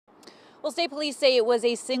Well, state police say it was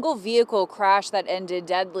a single vehicle crash that ended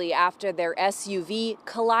deadly after their SUV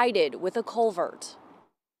collided with a culvert.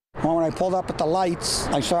 Well, when I pulled up at the lights,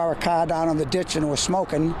 I saw a car down in the ditch and it was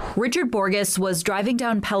smoking. Richard Borges was driving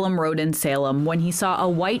down Pelham Road in Salem when he saw a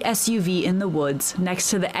white SUV in the woods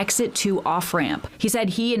next to the Exit 2 off-ramp. He said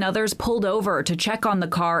he and others pulled over to check on the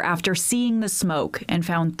car after seeing the smoke and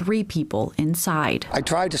found 3 people inside. I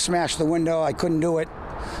tried to smash the window. I couldn't do it.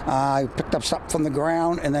 I picked up something from the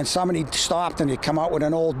ground, and then somebody stopped and they come out with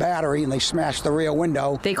an old battery and they smashed the rear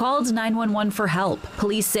window. They called 911 for help.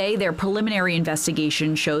 Police say their preliminary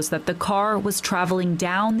investigation shows that the car was traveling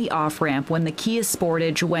down the off-ramp when the Kia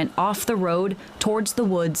Sportage went off the road towards the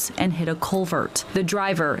woods and hit a culvert. The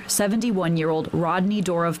driver, 71-year-old Rodney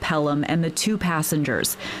Dorr of Pelham, and the 2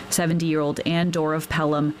 passengers, 70-year-old Ann Dorr of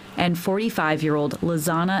Pelham and 45-year-old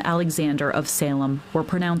Lizana Alexander of Salem, were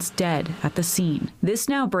pronounced dead at the scene. This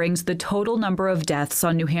now brings the total number of deaths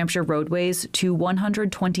on New Hampshire roadways to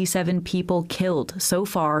 127 people killed so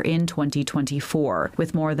far in 2024,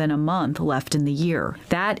 with more than a month left in the year.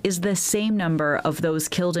 That is the same number of those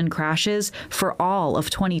killed in crashes for all of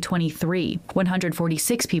 2023.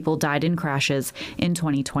 146 people died in crashes in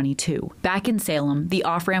 2022. Back in Salem, the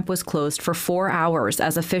off-ramp was closed for 4 hours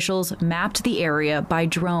as officials mapped the area by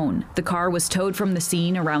drone. The car was towed from the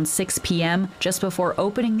scene around 6 p.m. just before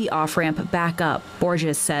opening the off-ramp back up.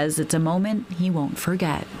 Borges says it's a moment he won't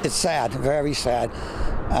forget. It's sad, very sad.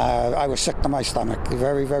 I was sick to my stomach,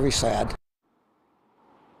 very, very sad.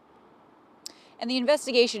 And the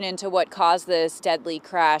investigation into what caused this deadly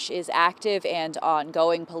crash is active and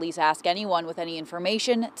ongoing. Police ask anyone with any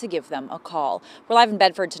information to give them a call. We're live in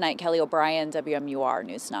Bedford tonight. Kelly O'Brien, WMUR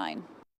News 9.